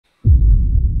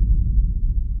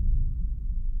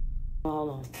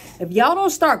y'all. If y'all don't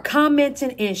start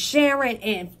commenting and sharing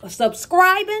and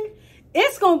subscribing,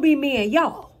 it's going to be me and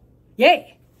y'all. Yeah.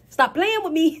 Stop playing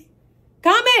with me.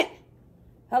 Comment.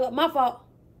 Hello, my fault.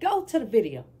 Go to the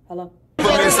video. Hello.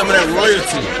 Some of that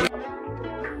royalty.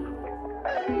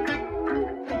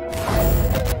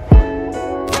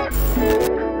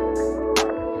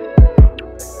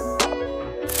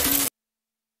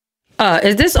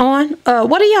 Is this on?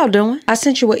 What are y'all doing? I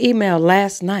sent you an email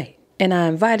last night and I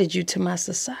invited you to my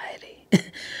society.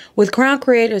 With Crown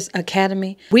Creators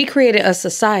Academy, we created a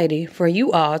society for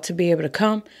you all to be able to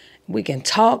come. We can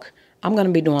talk. I'm going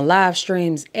to be doing live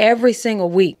streams every single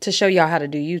week to show y'all how to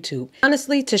do YouTube.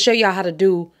 Honestly, to show y'all how to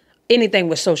do anything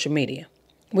with social media.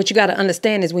 What you got to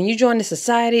understand is when you join the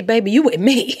society, baby, you with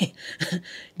me.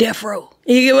 Death row.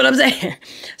 You get what I'm saying?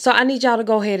 So I need y'all to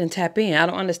go ahead and tap in. I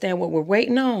don't understand what we're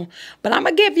waiting on. But I'm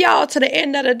going to give y'all to the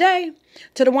end of the day,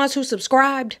 to the ones who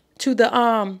subscribed to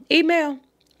the email,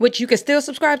 which you can still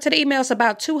subscribe to the email. It's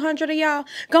about 200 of y'all.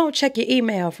 Go and check your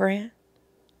email, friend.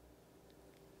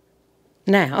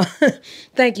 Now,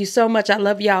 thank you so much. I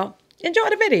love y'all. Enjoy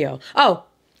the video. Oh,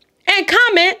 and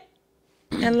comment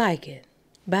and like it.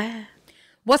 Bye.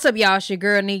 What's up, y'all? It's your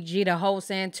girl, Neek G, the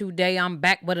host, and today I'm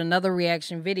back with another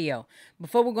reaction video.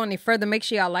 Before we go any further, make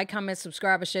sure y'all like, comment,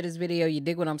 subscribe, and share this video. You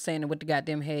dig what I'm saying and what the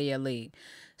goddamn hell you league.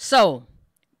 So,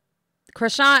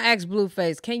 Chrisean asks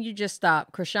Blueface, can you just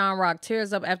stop? Chrisean Rock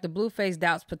tears up after Blueface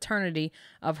doubts paternity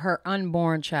of her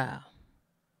unborn child.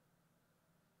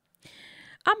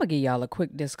 I'm going to give y'all a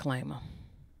quick disclaimer.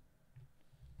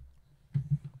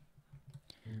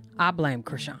 I blame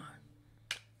Chrisean.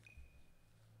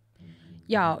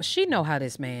 Y'all, she know how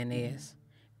this man is.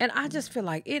 And I just feel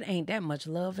like it ain't that much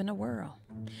love in the world.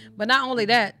 But not only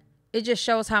that, it just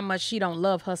shows how much she don't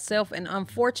love herself. And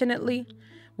unfortunately,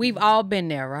 we've all been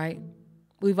there, right?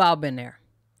 We've all been there.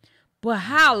 But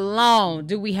how long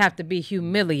do we have to be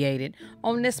humiliated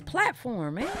on this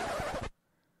platform, man?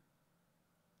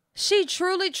 She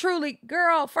truly,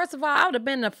 girl, first of all, I would have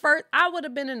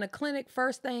been in the clinic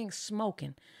first thing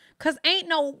smoking. Cause ain't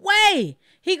no way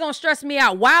he gonna stress me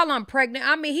out while I'm pregnant.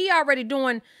 I mean, he already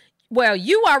doing, well,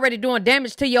 you already doing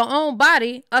damage to your own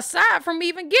body aside from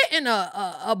even getting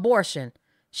a abortion.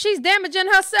 She's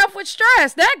damaging herself with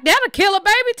stress. That'll kill a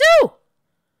baby too.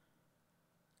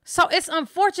 So it's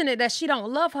unfortunate that she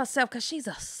don't love herself because she's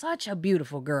such a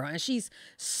beautiful girl and she's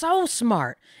so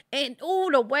smart. And ooh,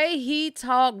 the way he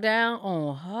talked down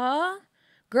on her,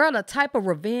 girl, the type of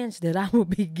revenge that I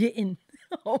would be getting.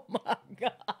 Oh my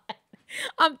God.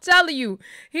 I'm telling you,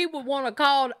 he would want to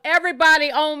call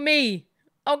everybody on me.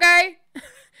 Okay?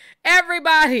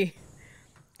 Everybody.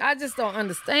 I just don't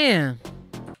understand.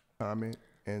 Comment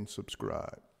and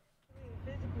subscribe.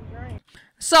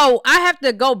 So I have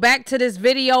to go back to this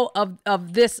video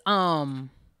of this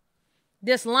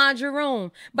this laundry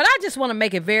room. But I just want to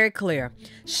make it very clear.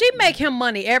 She make him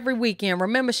money every weekend.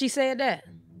 Remember she said that?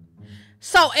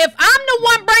 So if I'm the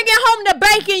one bringing home the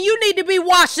bacon, you need to be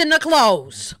washing the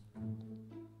clothes.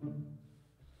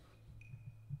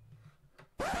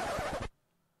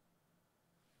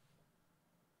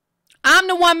 I'm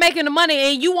the one making the money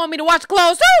and you want me to wash the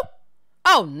clothes too?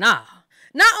 Oh, nah.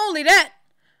 Not only that,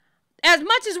 as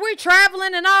much as we're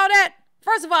traveling and all that,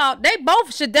 first of all, they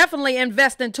both should definitely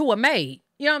invest into a maid.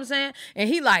 You know what I'm saying? And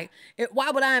he like, why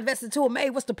would I invest into a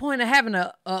maid? What's the point of having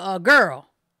a girl?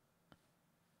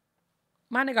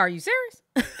 My nigga, are you serious?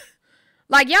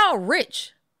 Like, y'all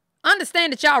rich.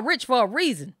 Understand that y'all rich for a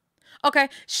reason. Okay,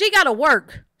 she got to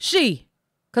work.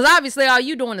 Because obviously all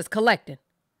you doing is collecting.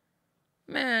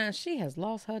 Man, she has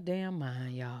lost her damn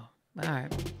mind, y'all. All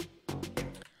right.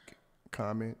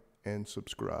 Comment and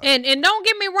subscribe. And don't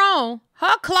get me wrong.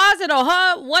 Her closet or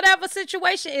her whatever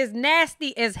situation is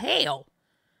nasty as hell.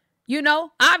 You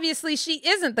know, obviously she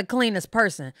isn't the cleanest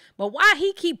person. But why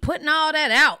he keep putting all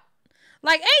that out?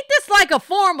 Like, ain't this like a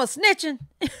form of snitching?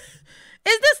 Is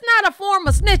this not a form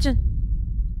of snitching?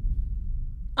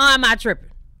 Or am I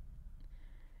tripping?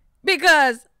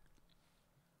 Because,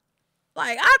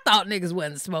 like, I thought niggas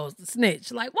wasn't supposed to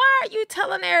snitch. Like, why are you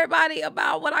telling everybody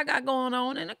about what I got going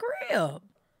on in the crib?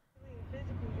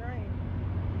 Physically drained.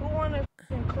 Who want to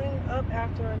clean up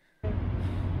after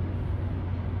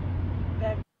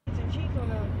that and cheats on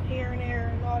them here and there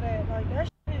and all that? Like,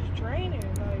 that shit is draining.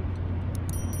 Like,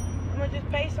 I'm going to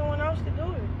just pay someone else to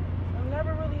do it. I'm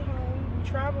never really home. We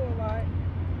travel a lot.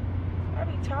 I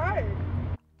be tired.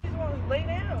 I just want to lay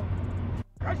down.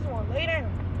 I just want to lay down.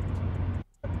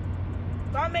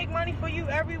 If I make money for you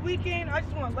every weekend, I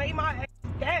just want to lay my ass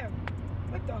down.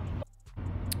 What the fuck?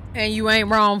 And you ain't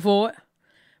wrong for it.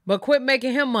 But quit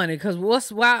making him money, because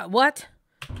what?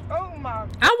 Oh my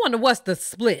I wonder what's the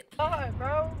split. God,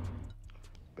 bro.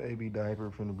 Baby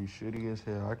diaper finna be shitty as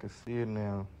hell. I can see it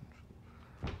now.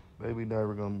 Baby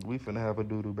diaper we finna have a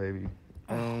doo-doo baby.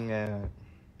 Oh God.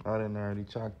 I done already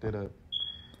chalked it up.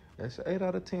 That's an 8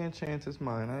 out of 10 chance it's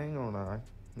mine. I ain't gonna lie.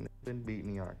 Been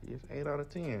beating Yaki. It's 8 out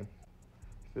of 10.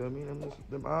 Feel me?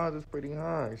 Them odds is pretty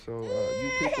high. So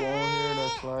you people on here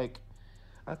that's like,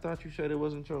 I thought you said it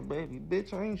wasn't your baby.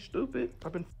 Bitch, I ain't stupid.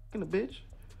 I've been fucking a bitch.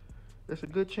 There's a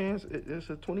good chance.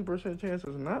 It's a 20% chance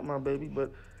it's not my baby,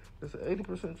 but it's an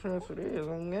 80% chance it is.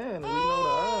 Oh yeah, and we know the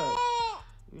odds.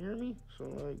 You hear me? So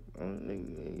like,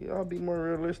 y'all be more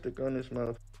realistic on this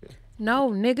motherfucker. No,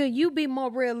 nigga, you be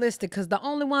more realistic, because the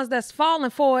only ones that's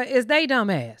falling for it is they dumb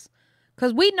ass.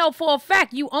 Because we know for a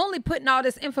fact you only putting all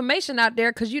this information out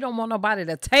there because you don't want nobody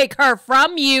to take her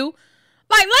from you.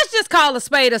 Like, let's just call a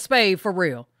spade for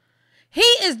real. He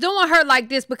is doing her like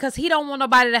this because he don't want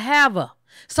nobody to have her.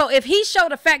 So if he show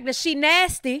the fact that she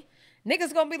nasty,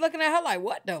 niggas gonna be looking at her like,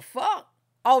 what the fuck?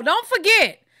 Oh, don't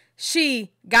forget,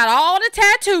 she got all the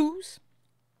tattoos.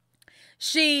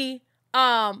 She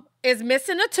is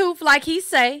missing a tooth, like he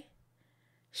say.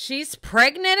 She's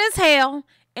pregnant as hell,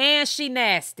 and she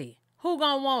nasty. Who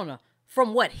gonna want her?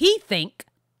 From what he think.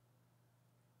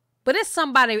 But it's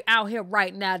somebody out here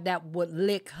right now that would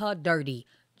lick her dirty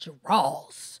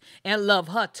draws and love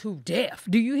her to death.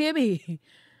 Do you hear me?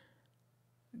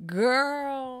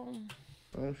 Girl.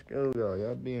 I'm scared,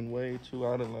 y'all being way too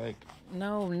out of like.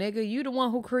 No, nigga, you the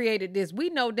one who created this. We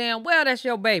know damn well that's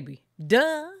your baby.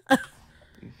 Duh.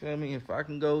 You feel me? If I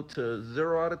can go to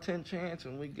 0 out of 10 chance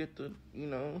and we get to,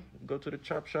 go to the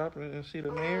chop shop and see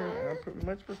the mayor, I pretty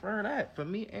much prefer that for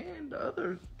me and the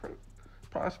other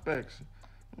prospects.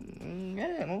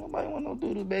 Yeah, nobody want no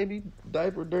doo-doo baby.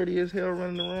 Diaper dirty as hell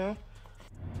running around.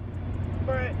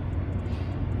 But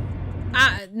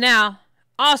now,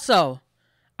 also,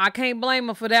 I can't blame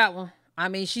her for that one. I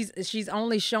mean, she's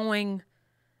only showing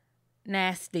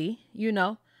nasty,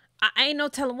 I ain't no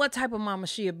telling what type of mama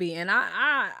she'll be. And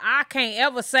I can't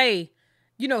ever say,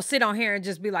 sit on here and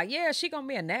just be like, yeah, she gonna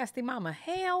be a nasty mama.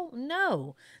 Hell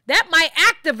no. That might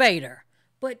activate her.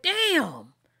 But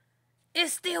damn,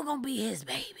 it's still gonna be his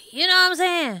baby. You know what I'm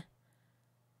saying?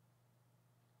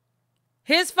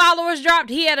 His followers dropped.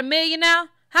 He had 1 million now.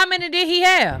 How many did he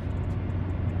have?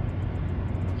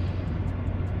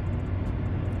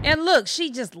 And look,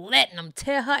 she just letting them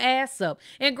tear her ass up.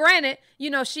 And granted,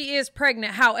 she is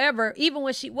pregnant. However, even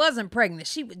when she wasn't pregnant,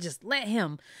 she would just let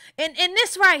him. And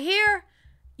this right here,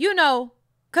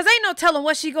 because ain't no telling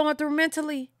what she going through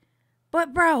mentally.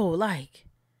 But bro, like,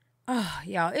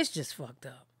 y'all, it's just fucked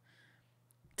up.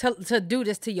 To do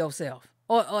this to yourself.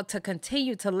 Or to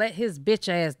continue to let his bitch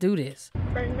ass do this.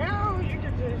 right now, you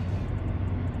can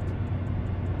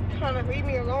just kind of leave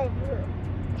me alone, girl.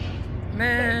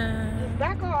 Man. Just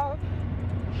back off.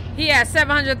 He had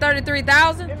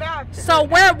 733,000. So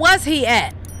where was he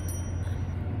at?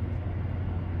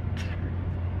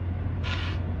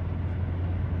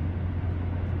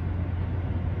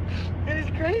 And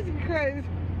it's crazy because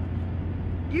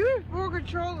you in full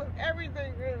control of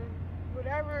everything and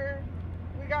whatever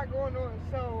we got going on.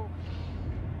 So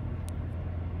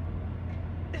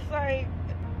it's like,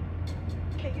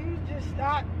 can you just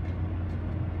stop?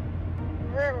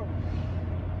 For real.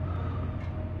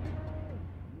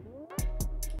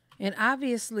 And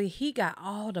obviously he got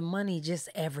all the money, just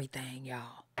everything,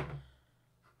 y'all.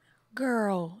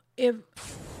 Girl,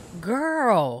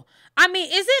 I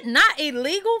mean, is it not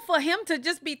illegal for him to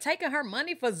just be taking her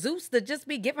money, for Zeus to just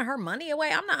be giving her money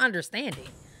away? I'm not understanding.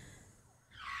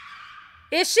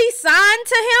 Is she signed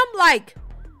to him? Like,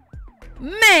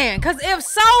 man, because if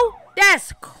so,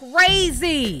 that's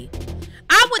crazy.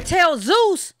 I would tell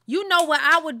Zeus, you know what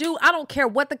I would do? I don't care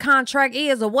what the contract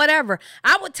is or whatever.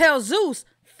 I would tell Zeus,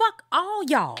 fuck all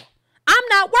y'all. I'm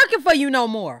not working for you no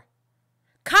more.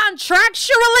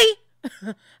 Contractually,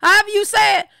 however you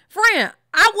say it, friend,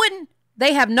 I wouldn't.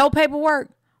 They have no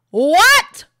paperwork.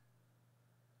 What?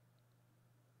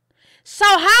 So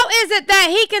how is it that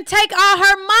he can take all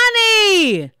her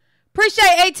money?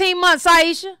 Appreciate 18 months,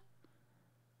 Aisha.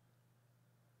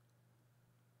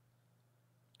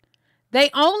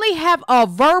 They only have a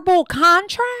verbal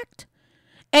contract?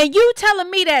 And you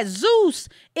telling me that Zeus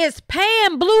is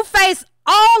paying Blueface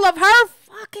all of her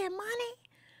fucking money?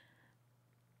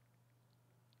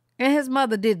 And his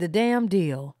mother did the damn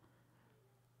deal.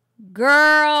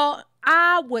 Girl,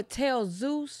 I would tell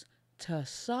Zeus to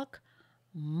suck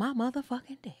my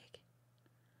motherfucking dick.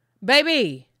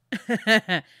 Baby,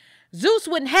 Zeus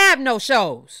wouldn't have no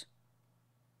shows.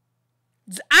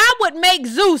 I would make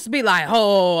Zeus be like,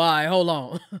 oh, all right, hold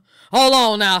on. Hold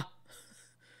on now.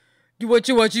 What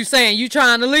you saying? You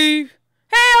trying to leave?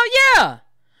 Hell yeah.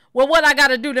 Well, what I got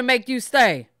to do to make you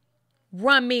stay?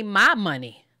 Run me my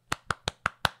money.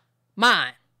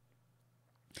 Mine.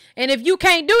 And if you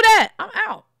can't do that, I'm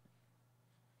out.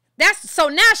 So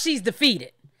now she's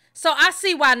defeated. So I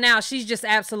see why now she's just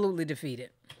absolutely defeated.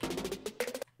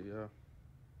 Yeah.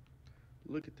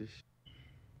 Look at this shit.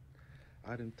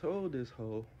 I done told this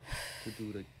hoe to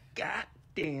do the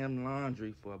goddamn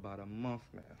laundry for about a month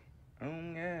now.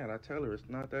 Oh yeah, I tell her it's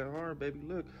not that hard, baby.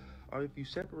 Look, or if you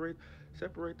separate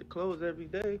the clothes every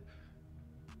day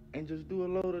and just do a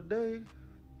load a day,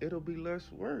 it'll be less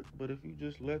work. But if you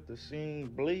just let the seam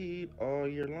bleed all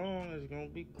year long, it's gonna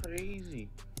be crazy.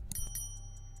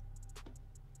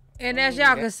 And as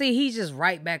y'all can see, he's just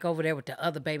right back over there with the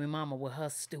other baby mama with her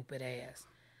stupid ass.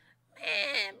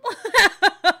 Man,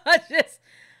 just,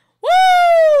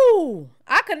 woo!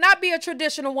 I could not be a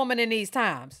traditional woman in these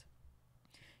times.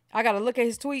 I gotta look at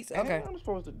his tweets. Okay. I'm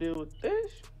supposed to deal with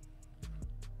this.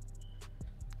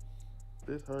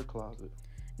 This her closet.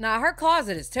 Nah, her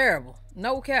closet is terrible.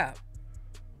 No cap.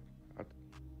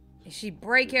 She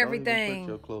break everything. Don't even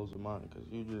put your clothes in mine, because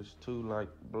you just too, like,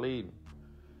 bleeding.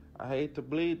 I hate to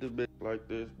bleed the bitch like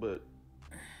this, but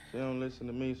she don't listen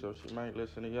to me, so she might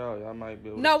listen to y'all. Y'all might be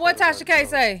able no, to what Tasha K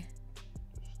say?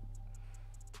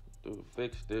 Dude,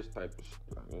 fix this type of shit.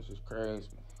 Like, this is crazy.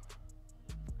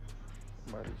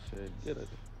 Somebody said, get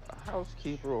a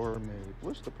housekeeper or a maid.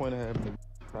 What's the point of having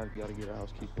I gotta get a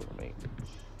housekeeper or a maid?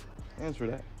 Answer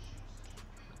that.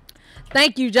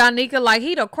 Thank you, Jonica. Like,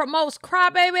 he the most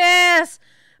crybaby ass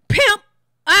pimp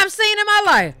I've seen in my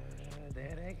life.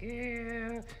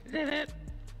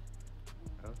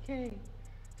 Okay.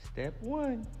 Step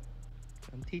 1.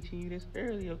 I'm teaching you this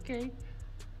early, okay?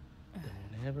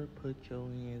 Don't ever put your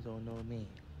hands on no man.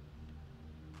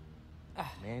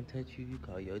 Man touch you, you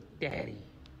call your daddy.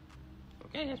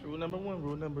 Okay, that's rule number 1.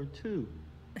 Rule number 2.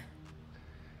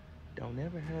 Don't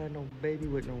ever have no baby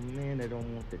with no man that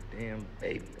don't want the damn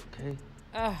baby, okay?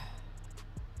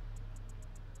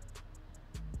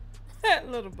 That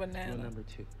little banana. Rule number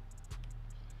 2.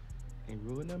 And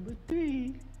rule number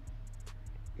 3.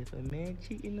 If a man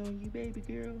cheating on you, baby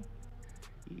girl,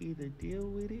 you either deal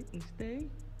with it and stay,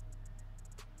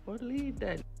 or leave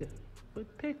that nigga.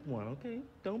 But pick one, okay?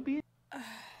 Don't be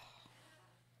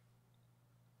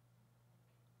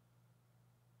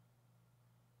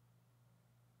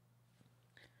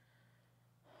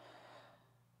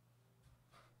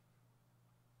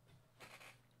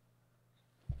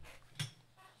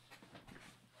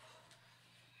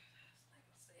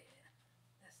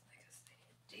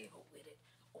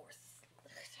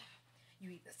You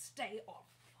either stay or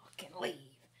fucking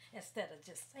leave. Instead of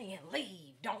just saying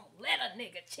leave. Don't let a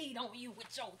nigga cheat on you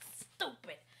with your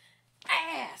stupid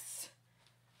ass.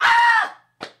 Ah!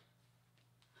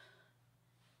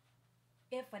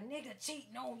 If a nigga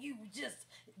cheating on you, just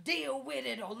deal with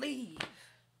it or leave.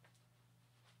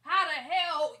 How the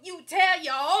hell you tell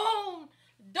your own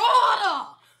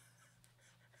daughter?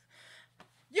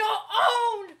 Your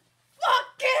own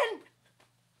fucking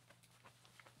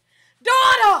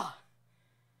daughter!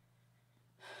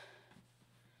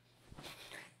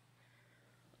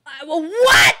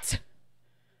 What?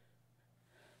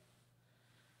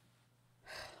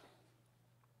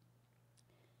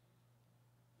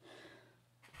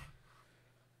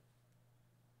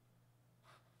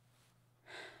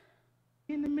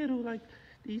 in the middle like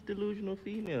these delusional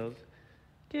females,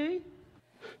 okay?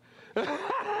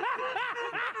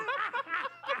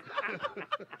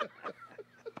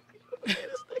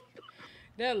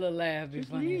 That little laugh be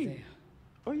Just funny as leave. hell.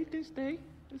 Or you can stay.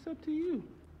 It's up to you.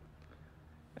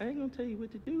 I ain't gonna tell you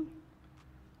what to do.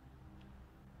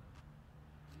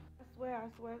 I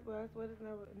swear, there's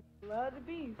never love the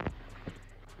beef.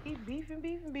 He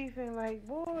beefing. Like,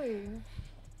 boy,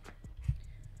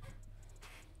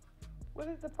 what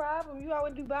is the problem? You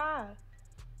out in Dubai.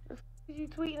 What the f you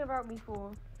tweeting about me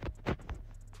for?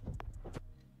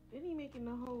 Then he making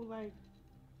the whole, like,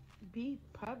 beef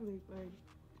public. Like,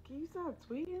 can you stop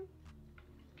tweeting?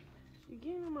 You're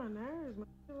getting on my nerves, man.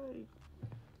 Like,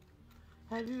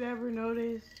 have you ever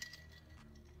noticed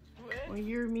when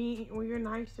you're mean, when you're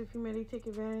nice to female, they take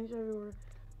advantage of it? Or,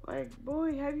 like,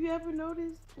 boy, have you ever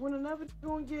noticed when another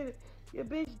gonna get your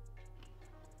bitch,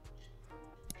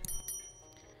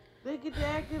 they get to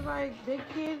acting like they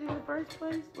kid in the first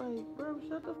place? Like, bro,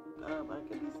 shut the fuck up. I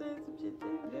could be saying some shit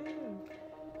too. Damn.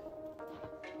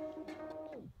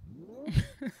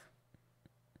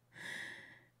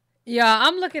 Yeah,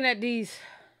 I'm looking at these.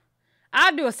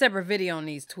 I'll do a separate video on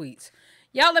these tweets.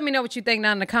 Y'all let me know what you think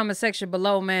down in the comment section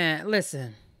below, man.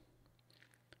 Listen.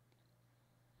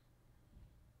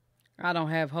 I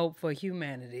don't have hope for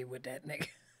humanity with that nigga.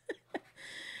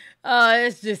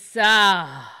 It's just yup.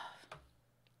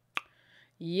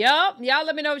 Y'all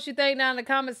let me know what you think down in the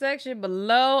comment section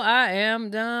below. I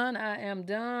am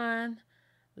done.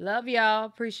 Love y'all.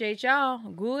 Appreciate y'all.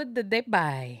 Good day.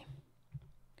 Bye.